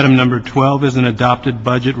 Item number 12 is an adopted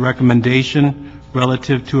budget recommendation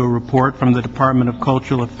relative to a report from the Department of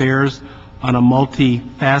Cultural Affairs on a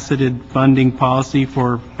multifaceted funding policy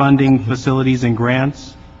for funding facilities and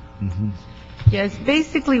grants. Yes,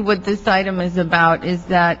 basically what this item is about is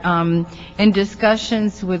that in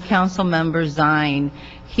discussions with Councilmember Zine,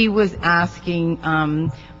 he was asking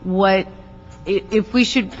what if we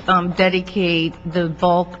should dedicate the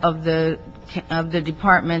bulk of the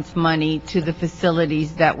department's money to the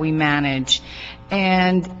facilities that we manage.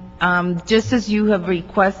 And just as you have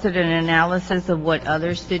requested an analysis of what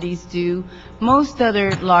other cities do, most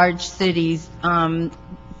other large cities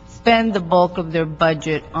spend the bulk of their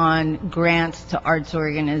budget on grants to arts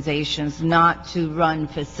organizations, not to run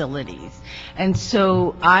facilities. And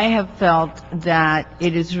so I have felt that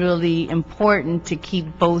it is really important to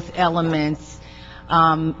keep both elements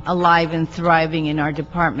alive and thriving in our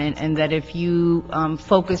department, and that if you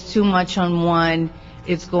focus too much on one,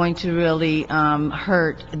 it's going to really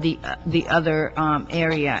hurt the other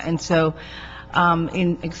area. And so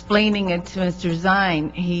in explaining it to Mr.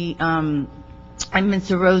 Zine, he and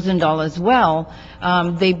Mr. Rosendahl as well,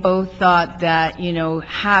 they both thought that, you know,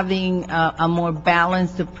 having a more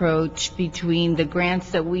balanced approach between the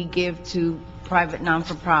grants that we give to private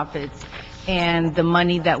non-for-profits and the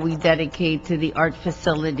money that we dedicate to the art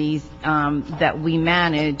facilities that we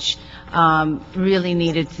manage really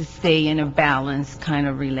needed to stay in a balanced kind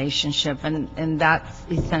of relationship. And that's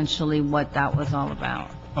essentially what that was all about.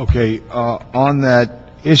 Okay. On that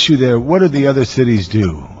issue there, what do the other cities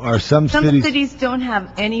do? Are some cities don't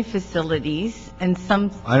have any facilities, and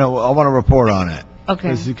some... I know, I want to report on it.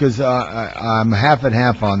 Okay. Because I'm half and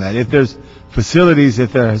half on that. If there's facilities,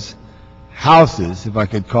 if there's houses, if I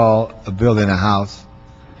could call a building a house,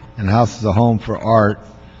 and a house is a home for art,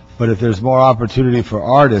 but if there's more opportunity for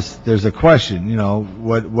artists, there's a question, you know,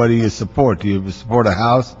 what do you support? Do you support a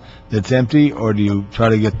house that's empty, or do you try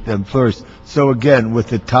to get them flourished? So again, with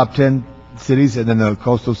the top 10 cities and then the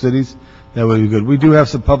coastal cities, that would be good. We do have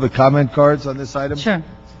some public comment cards on this item. Sure.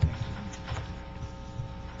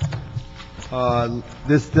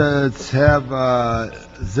 Let's have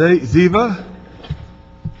Ziva.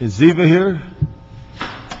 Is Ziva here?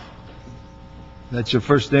 That's your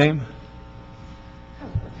first name?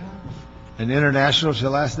 And International is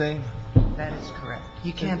your last name? That is correct.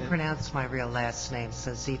 You can't pronounce my real last name,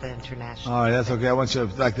 so Ziva International. All right, that's okay. I want you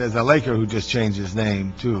to, like, there's a Laker who just changed his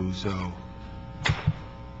name, too, so.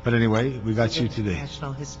 But anyway, we got you today.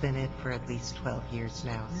 International has been it for at least 12 years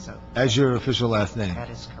now, so As your official last name? that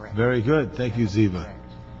is correct. Very good. Thank you, Ziva.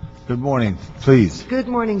 Good morning. Please. Good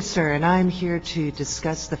morning, sir, and I'm here to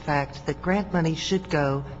discuss the fact that grant money should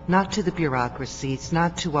go not to the bureaucracies,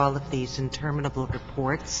 not to all of these interminable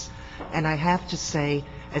reports. And I have to say,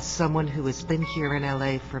 as someone who has been here in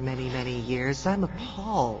LA for many, many years, I'm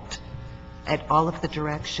appalled at all of the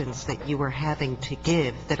directions that you are having to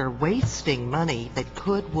give that are wasting money that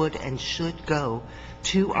could, would, and should go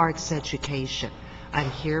to arts education. I'm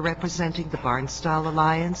here representing the Barnstall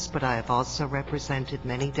Alliance, but I have also represented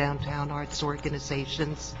many downtown arts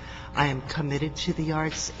organizations. I am committed to the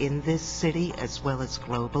arts in this city as well as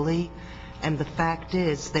globally. And the fact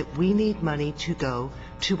is that we need money to go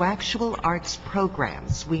to actual arts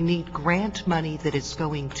programs. We need grant money that is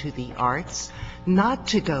going to the arts, not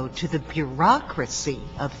to go to the bureaucracy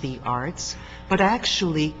of the arts, but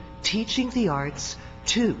actually teaching the arts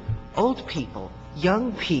to old people,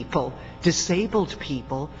 young people, disabled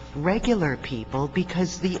people, regular people,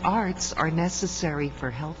 because the arts are necessary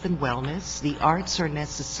for health and wellness. The arts are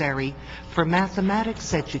necessary for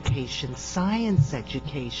mathematics education, science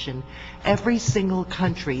education. Every single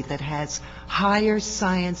country that has higher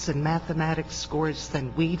science and mathematics scores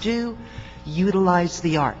than we do utilize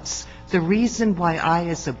the arts. The reason why I,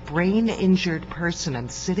 as a brain-injured person, am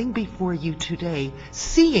sitting before you today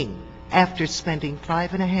seeing after spending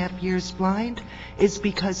 5.5 years blind is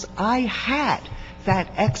because I had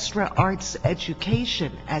that extra arts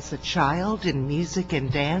education as a child in music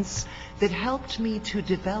and dance that helped me to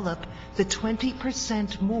develop the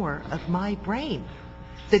 20% more of my brain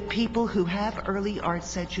that people who have early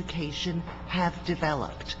arts education have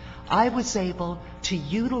developed. I was able to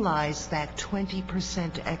utilize that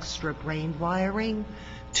 20% extra brain wiring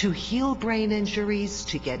to heal brain injuries,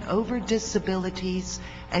 to get over disabilities,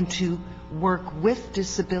 and to work with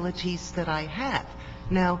disabilities that I have.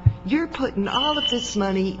 Now, you're putting all of this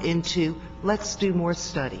money into, let's do more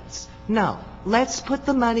studies. No, let's put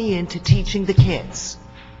the money into teaching the kids.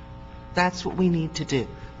 That's what we need to do.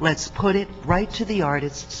 Let's put it right to the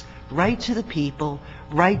artists, right to the people,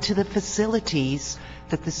 right to the facilities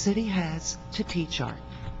that the city has to teach art.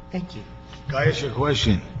 Thank you. Can I ask you a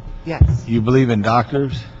question? Yes. You believe in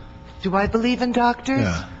doctors? Do I believe in doctors?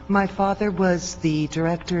 Yeah. My father was the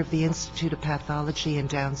director of the Institute of Pathology in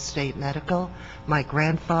Downstate Medical. My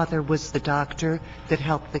grandfather was the doctor that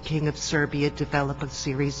helped the King of Serbia develop a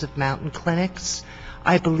series of mountain clinics.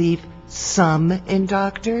 I believe some in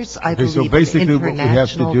doctors. I Okay, so believe basically in what we have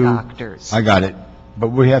to international do, doctors. I got it, but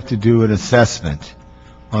we have to do an assessment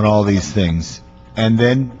on all these things and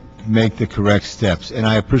then make the correct steps. And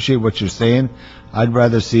I appreciate what you're saying. I'd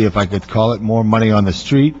rather see if I could call it more money on the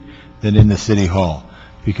street than in the city hall,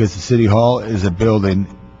 because the city hall is a building,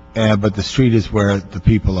 but the street is where the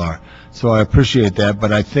people are. So I appreciate that,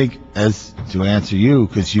 but I think, as to answer you,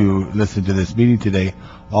 because you listened to this meeting today,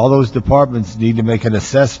 all those departments need to make an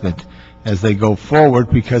assessment as they go forward,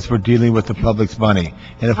 because we're dealing with the public's money.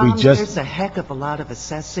 And if we Tom, just... there's a heck of a lot of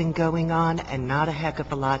assessing going on and not a heck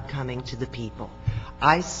of a lot coming to the people.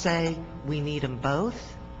 I say we need them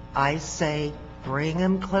both. I say bring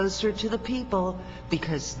them closer to the people,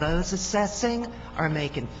 because those assessing are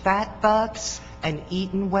making fat bucks and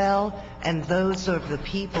eating well, and those are the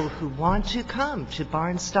people who want to come to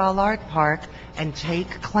Barnstall Art Park and take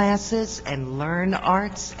classes and learn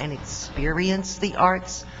arts and experience the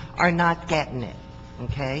arts are not getting it,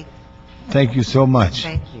 okay? Thank you so much.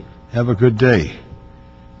 Thank you. Have a good day.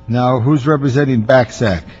 Now, who's representing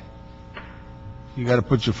Backsack? You got to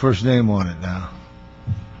put your first name on it now.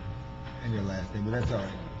 And your last name, but that's all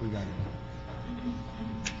right. We got it.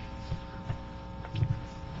 You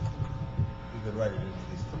could write it in,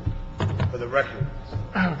 please. For the record.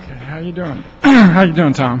 Okay, how you doing? How you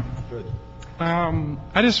doing, Tom? Good.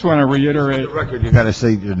 I just want to For reiterate, the record, you got to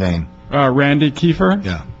say your name. Randy Kiefer.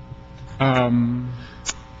 Yeah. And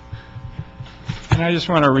I just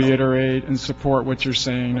want to reiterate and support what you're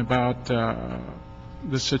saying about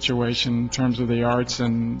the situation in terms of the arts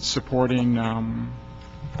and supporting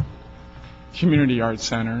community art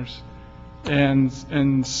centers and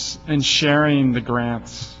sharing the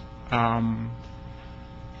grants,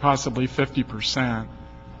 possibly 50%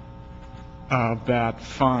 of that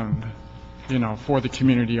fund, for the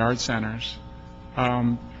community art centers.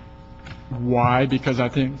 Why? Because I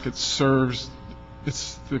think it's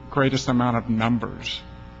the greatest amount of numbers.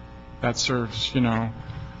 That serves,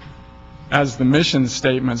 as the mission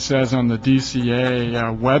statement says on the DCA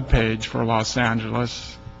webpage for Los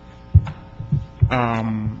Angeles,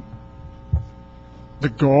 the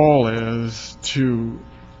goal is to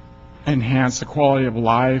enhance the quality of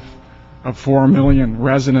life of 4 million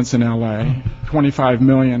residents in LA, 25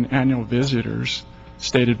 million annual visitors,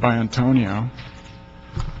 stated by Antonio.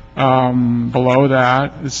 Below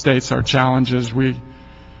that, it states our challenges. We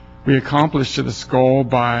accomplished this goal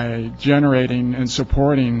by generating and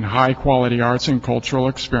supporting high-quality arts and cultural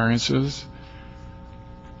experiences.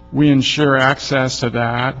 We ensure access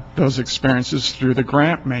to those experiences through the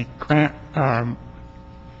grant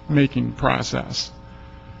making process,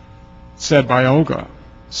 said by Olga.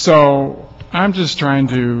 So I'm just trying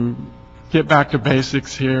to get back to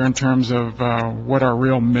basics here in terms of what our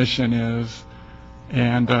real mission is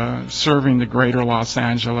and serving the greater Los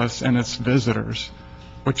Angeles and its visitors,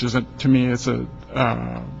 which is, to me, that's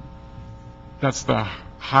the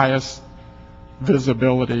highest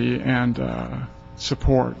visibility and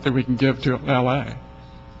support that we can give to LA,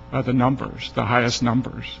 the numbers, the highest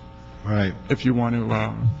numbers. Right. If you want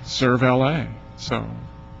to serve LA. So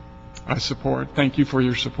I support. Thank you for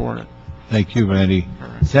your support. Thank you, Randy. All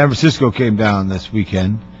right. San Francisco came down this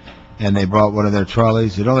weekend, and they brought one of their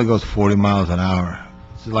trolleys. It only goes 40 miles an hour.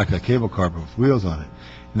 It's like a cable car but with wheels on it.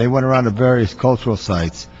 And they went around to various cultural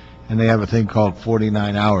sites, and they have a thing called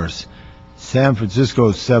 49 hours. San Francisco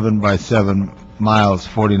is 7 by 7 miles,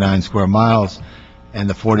 49 square miles, and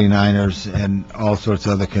the 49ers and all sorts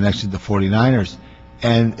of other connections to 49ers.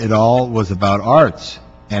 And it all was about arts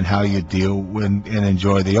and how you deal with and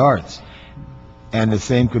enjoy the arts. And the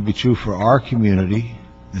same could be true for our community.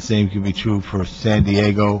 The same could be true for San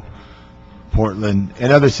Diego, Portland,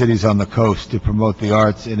 and other cities on the coast to promote the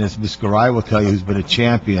arts. And as Ms. Garay will tell you, who's been a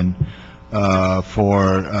champion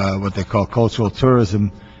for what they call cultural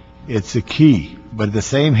tourism, it's a key. But at the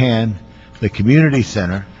same hand, the community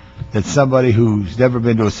center, that somebody who's never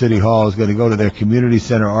been to a city hall is going to go to their community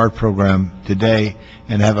center art program today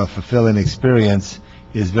and have a fulfilling experience,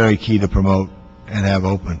 is very key to promote and have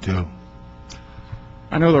open too.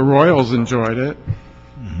 I know the Royals enjoyed it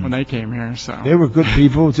when they came here. So They were good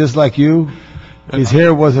people, just like you. His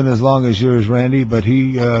hair wasn't as long as yours, Randy, but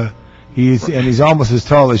he's almost as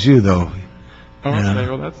tall as you, though. Oh, Yeah. okay,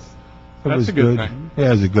 well It that's was a good thing. Yeah,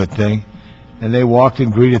 it was a good thing. And they walked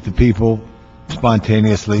and greeted the people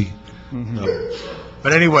spontaneously.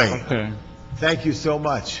 But anyway, Okay, thank you so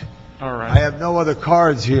much. all right. I have no other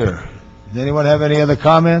cards here. Does anyone have any other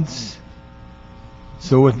comments?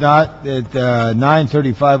 So if not, at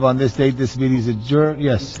 9:35 on this date, this meeting is adjourned.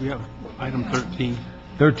 Yes, We have item 13.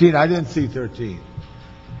 13, I didn't see 13.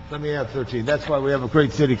 Let me have 13. That's why we have a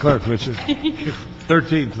great city clerk, Richard.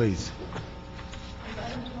 13, please.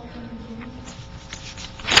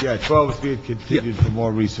 Yeah, 12 is being continued for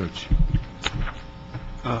more research.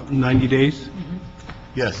 90 days.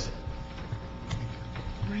 Yes.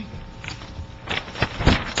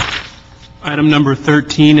 Item number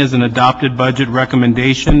 13 is an adopted budget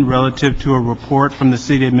recommendation relative to a report from the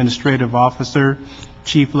City Administrative Officer,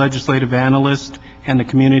 Chief Legislative Analyst, and the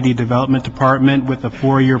Community Development Department with a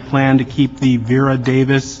 4-year plan to keep the Vera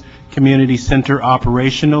Davis Community Center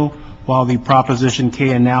operational while the Proposition K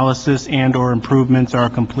analysis and/or improvements are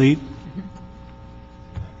complete.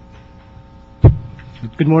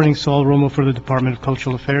 Good morning, Saul Romo for the Department of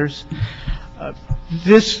Cultural Affairs.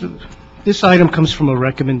 This item comes from a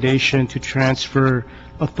recommendation to transfer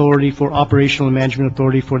authority for operational and management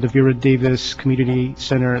authority for the Vera Davis Community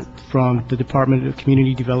Center from the Department of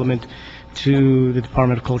Community Development to the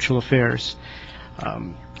Department of Cultural Affairs.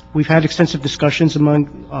 We've had extensive discussions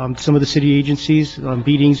among some of the city agencies,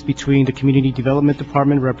 meetings between the Community Development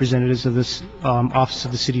Department, representatives of this Office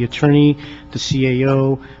of the City Attorney, the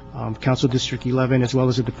CAO, Council District 11, as well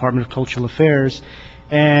as the Department of Cultural Affairs.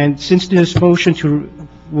 And since this motion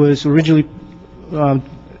was originally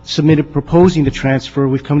submitted proposing the transfer,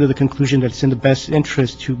 we've come to the conclusion that it's in the best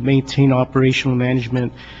interest to maintain operational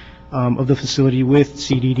management of the facility with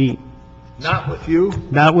CDD. Not with you?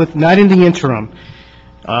 Not in the interim.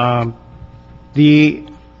 At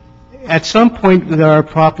some point, there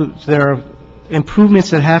are improvements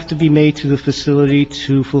that have to be made to the facility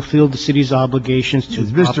to fulfill the city's obligations to.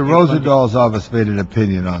 Has Mr. Rosendaal's office made an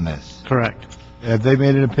opinion on this? Correct. Have they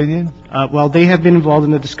made an opinion? Well, they have been involved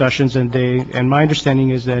in the discussions, and my understanding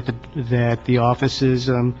is that the office is,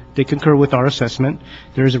 they concur with our assessment.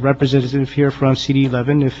 There is a representative here from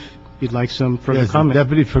CD11 if you'd like some further Yes, the comment.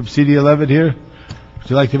 deputy from CD11 here. Would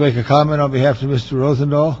you like to make a comment on behalf of Mr.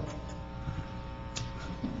 Rosendahl?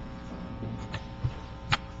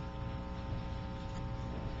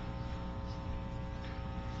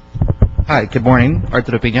 Hi, good morning.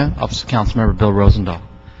 Arturo Pina, Office of Councilmember Bill Rosendahl.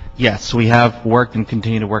 Yes, we have worked and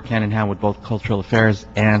continue to work hand in hand with both Cultural Affairs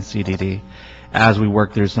and CDD as we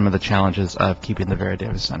work through some of the challenges of keeping the Vera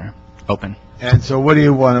Davis Center open. And so what do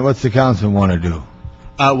you want, what's the council want to do?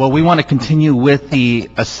 Well, we want to continue with the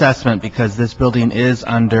assessment because this building is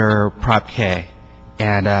under Prop K.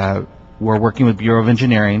 And we're working with Bureau of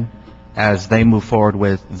Engineering as they move forward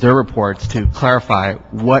with their reports to clarify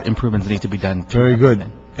what improvements need to be done. Very good.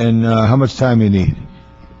 And how much time you need?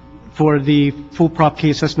 For the full Prop K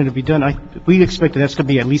assessment to be done, we expect that that's going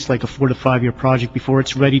to be at least like a 4 to 5 year project before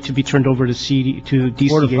it's ready to be turned over to DCA.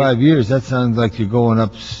 4 to 5 years, that sounds like you're going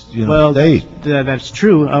up, Well, state. that's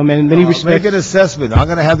true. In many respects. Make an assessment. I'm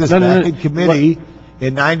going to have this back in committee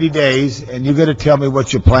in 90 days, and you're going to tell me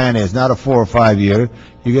what your plan is, not a 4 or 5 year.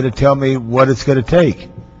 You're going to tell me what it's going to take,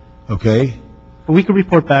 okay? We can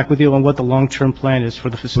report back with you on what the long-term plan is for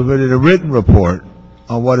the facility. But a written report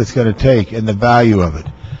on what it's going to take and the value of it.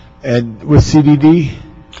 And with CDD?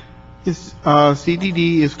 Yes,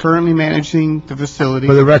 CDD is currently managing the facility.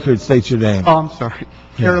 For the record, state your name. Oh, I'm sorry.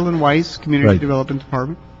 Carolyn Weiss, Community Development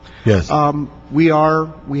Department. Yes. We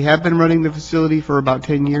have been running the facility for about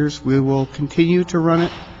 10 years. We will continue to run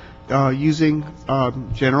it using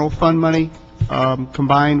general fund money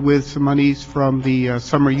combined with some monies from the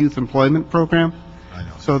Summer Youth Employment Program. I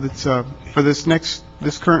know. So that's for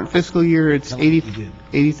this current fiscal year, it's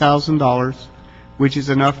 $80,000, which is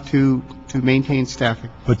enough to maintain staffing.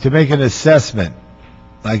 But to make an assessment,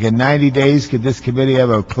 like in 90 days, could this committee have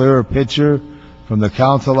a clearer picture from the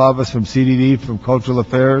council office, from CDD, from Cultural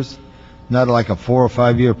Affairs? Not like a 4 or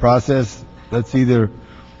 5 year process? That's either,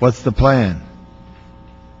 what's the plan?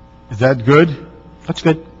 Is that good? That's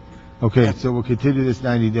good. Okay, so we'll continue this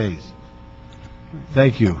 90 days.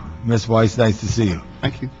 Thank you. Ms. Weiss, nice to see you.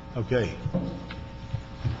 Thank you. Okay.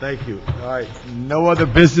 Thank you. All right. No other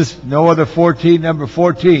business, no other 14, number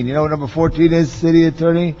 14. You know what number 14 is, City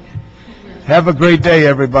Attorney? Have a great day,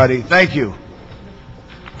 everybody. Thank you.